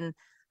in,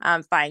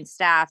 find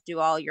staff, do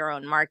all your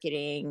own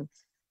marketing.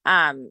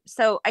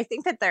 So I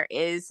think that there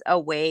is a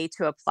way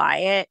to apply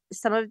it.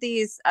 Some of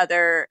these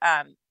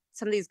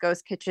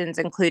ghost kitchens,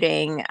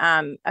 including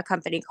a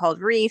company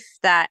called Reef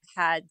that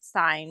had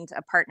signed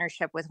a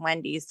partnership with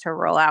Wendy's to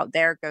roll out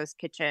their ghost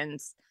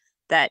kitchens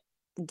that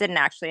didn't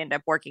actually end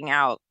up working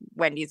out.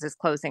 Wendy's is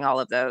closing all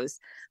of those,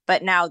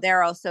 but now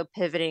they're also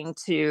pivoting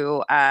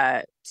to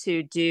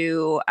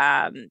do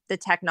the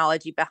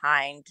technology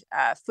behind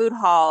food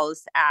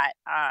halls at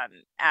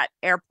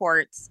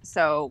airports.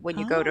 So when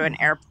you go to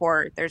an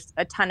airport, there's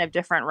a ton of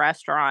different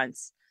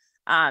restaurants.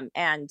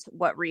 And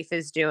what Reef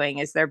is doing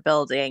is they're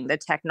building the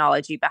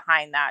technology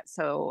behind that.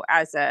 So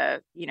as a,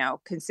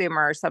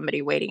 consumer or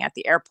somebody waiting at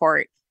the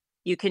airport,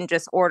 you can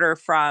just order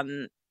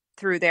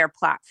through their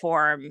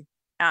platform,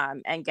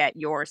 and get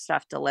your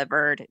stuff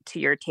delivered to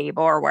your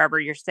table or wherever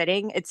you're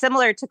sitting. It's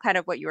similar to kind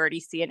of what you already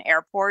see in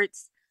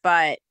airports,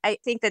 but I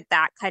think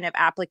that kind of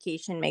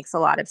application makes a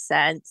lot of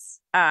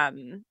sense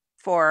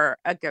for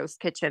a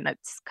ghost kitchen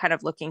that's kind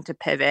of looking to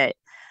pivot.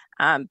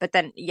 But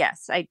then,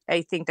 yes, I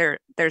think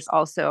there's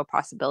also a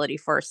possibility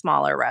for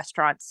smaller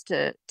restaurants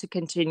to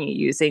continue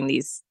using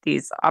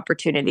these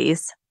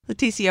opportunities.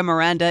 Leticia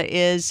Miranda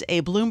is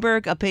a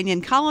Bloomberg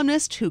opinion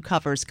columnist who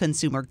covers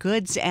consumer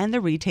goods and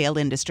the retail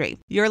industry.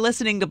 You're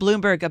listening to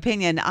Bloomberg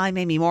Opinion. I'm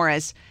Amy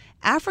Morris.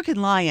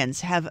 African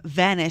lions have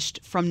vanished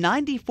from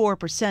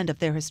 94% of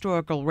their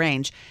historical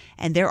range,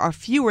 and there are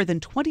fewer than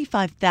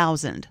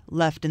 25,000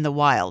 left in the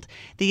wild.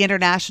 The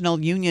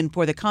International Union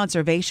for the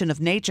Conservation of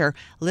Nature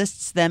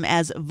lists them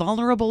as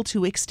vulnerable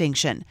to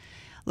extinction.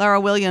 Lara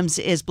Williams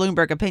is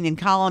Bloomberg opinion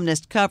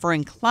columnist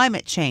covering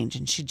climate change,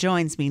 and she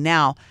joins me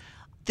now.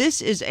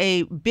 This is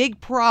a big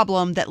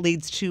problem that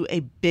leads to a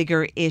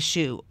bigger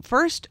issue.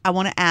 First, I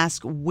want to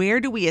ask, where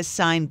do we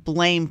assign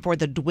blame for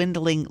the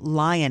dwindling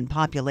lion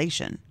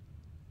population?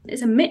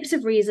 It's a mix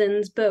of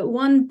reasons, but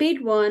one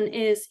big one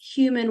is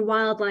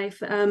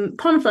human-wildlife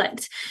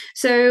conflict.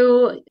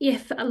 So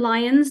if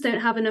lions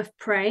don't have enough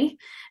prey,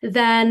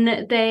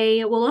 then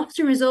they will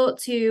often resort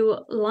to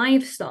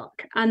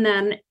livestock, and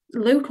then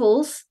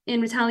locals,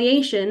 in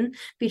retaliation,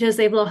 because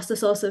they've lost a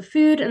source of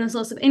food and a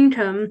source of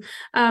income,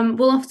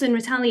 will often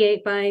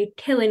retaliate by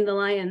killing the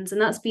lions, and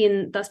that's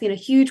been a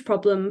huge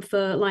problem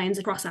for lions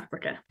across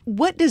Africa.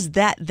 What does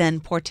that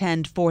then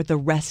portend for the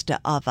rest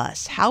of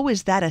us? How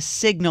is that a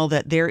signal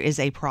that there is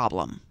a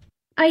problem?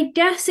 I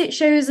guess it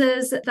shows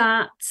us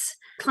that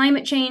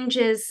climate change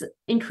is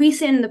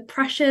increasing the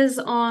pressures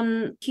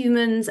on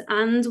humans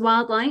and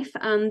wildlife,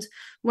 and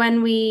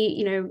when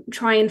we,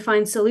 try and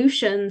find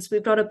solutions,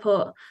 we've got to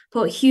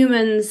put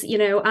humans,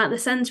 at the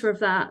center of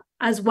that,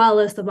 as well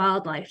as the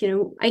wildlife.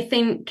 I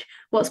think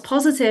what's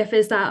positive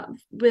is that,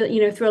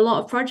 through a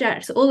lot of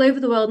projects all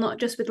over the world, not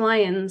just with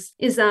lions,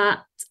 is that,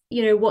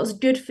 what's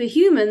good for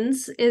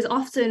humans is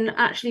often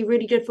actually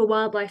really good for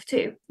wildlife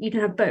too. You can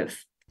have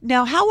both.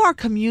 Now, how are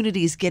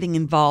communities getting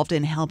involved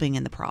in helping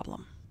in the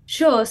problem?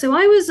 Sure. So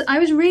I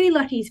was really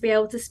lucky to be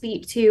able to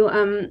speak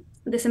to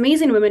this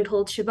amazing woman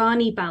called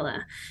Shivani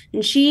Bala,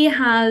 and she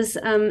has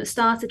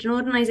started an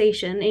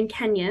organization in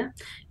Kenya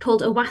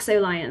called Owasso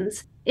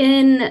Lions.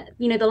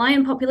 The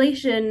lion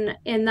population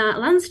in that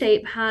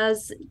landscape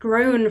has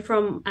grown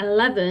from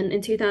 11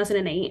 in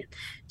 2008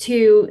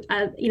 to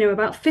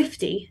about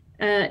 50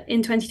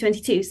 in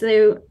 2022.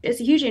 So it's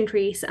a huge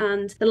increase,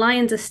 and the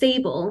lions are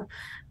stable.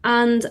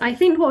 And I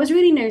think what was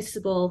really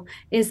noticeable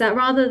is that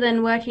rather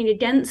than working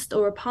against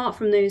or apart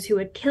from those who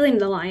were killing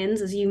the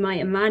lions, as you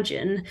might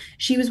imagine,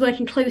 she was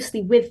working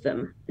closely with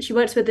them. She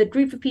works with a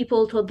group of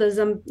people called the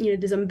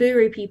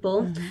Zamburu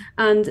people. Mm-hmm.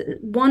 And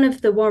one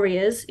of the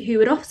warriors who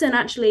would often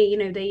actually,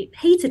 they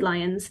hated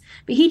lions,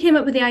 but he came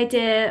up with the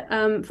idea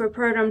for a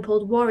program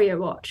called Warrior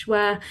Watch,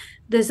 where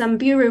the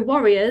Zamburu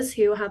warriors,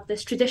 who have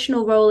this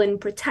traditional role in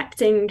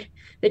protecting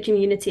the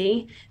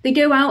community, they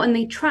go out and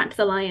they track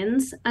the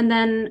lions, and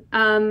then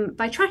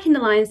by tracking the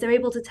lions, they're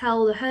able to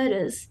tell the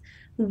herders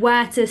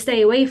where to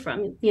stay away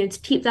from, to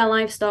keep their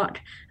livestock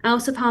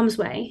out of harm's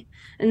way.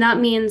 And that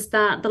means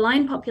that the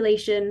lion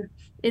population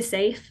is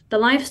safe, the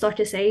livestock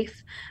is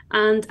safe,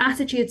 and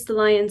attitudes to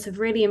lions have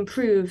really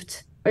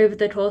improved over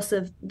the course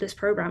of this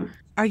program.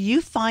 Are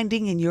you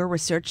finding in your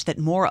research that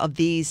more of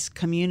these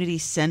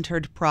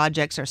community-centered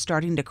projects are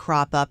starting to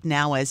crop up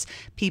now as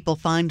people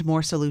find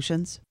more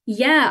solutions?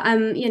 Yeah,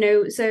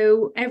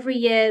 so every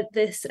year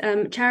this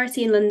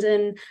charity in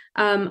London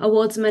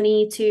awards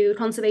money to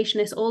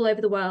conservationists all over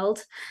the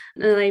world.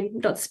 And I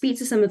got to speak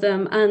to some of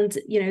them, and,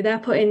 they're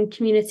putting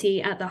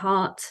community at the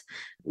heart,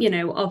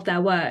 of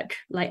their work,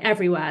 like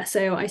everywhere.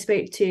 So I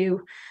spoke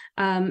to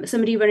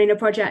somebody running a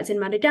project in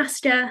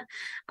Madagascar.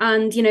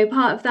 And,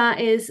 part of that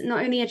is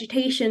not only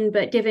education,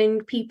 but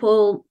giving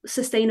people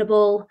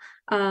sustainable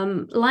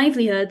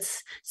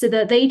livelihoods so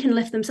that they can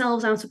lift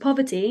themselves out of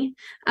poverty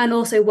and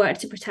also work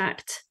to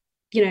protect,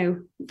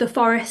 the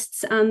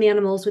forests and the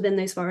animals within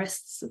those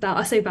forests that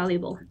are so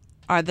valuable.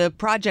 Are the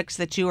projects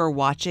that you are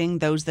watching,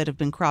 those that have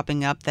been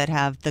cropping up that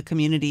have the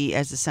community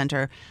as the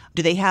center,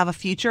 do they have a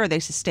future? Are they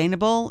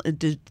sustainable?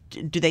 Do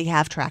they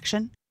have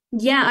traction?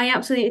 Yeah, I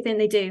absolutely think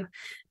they do.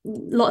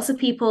 Lots of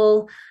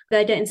people,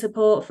 they're getting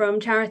support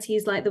from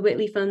charities like the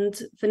Whitley Fund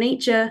for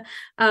Nature.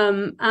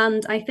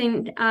 And I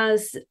think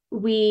as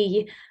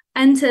we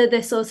enter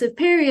this sort of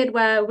period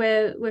where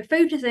we're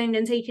focusing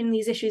and taking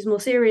these issues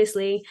more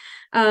seriously,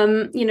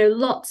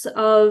 lots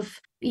of,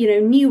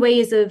 new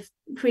ways of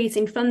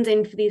creating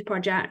funding for these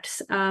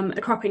projects are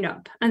cropping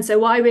up. And so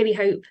what I really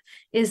hope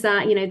is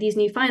that, these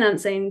new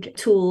financing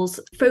tools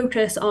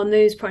focus on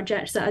those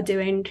projects that are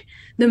doing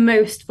the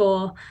most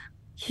for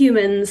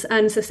humans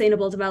and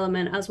sustainable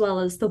development, as well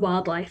as the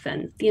wildlife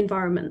and the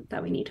environment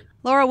that we need.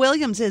 Laura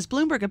Williams is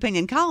Bloomberg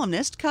Opinion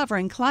columnist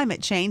covering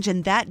climate change,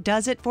 and that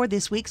does it for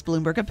this week's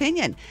Bloomberg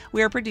Opinion.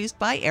 We are produced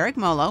by Eric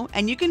Molo,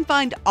 and you can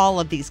find all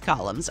of these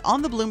columns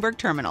on the Bloomberg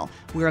Terminal.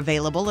 We're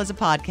available as a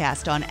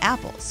podcast on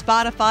Apple,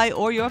 Spotify,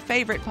 or your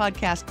favorite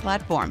podcast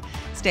platform.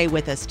 Stay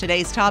with us.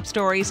 Today's top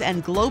stories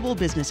and global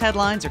business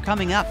headlines are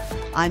coming up.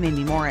 I'm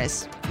Amy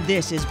Morris.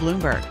 This is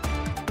Bloomberg.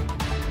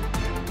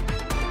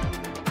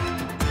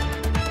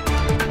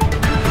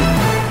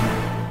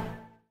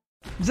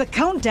 The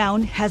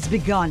countdown has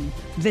begun.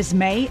 This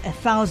May,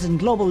 1,000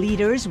 global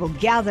leaders will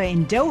gather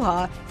in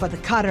Doha for the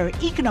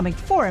Qatar Economic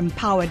Forum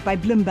powered by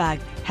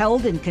Bloomberg,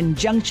 held in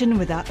conjunction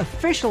with our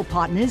official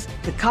partners,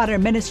 the Qatar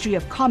Ministry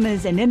of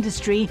Commerce and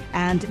Industry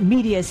and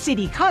Media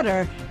City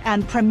Qatar,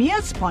 and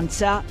premier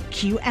sponsor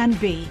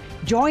QNB.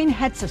 Join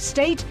heads of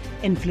state,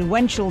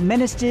 influential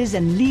ministers,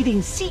 and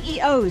leading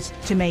CEOs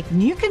to make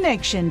new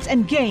connections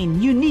and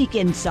gain unique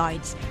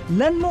insights.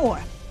 Learn more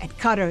at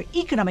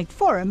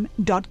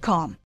QatarEconomicForum.com.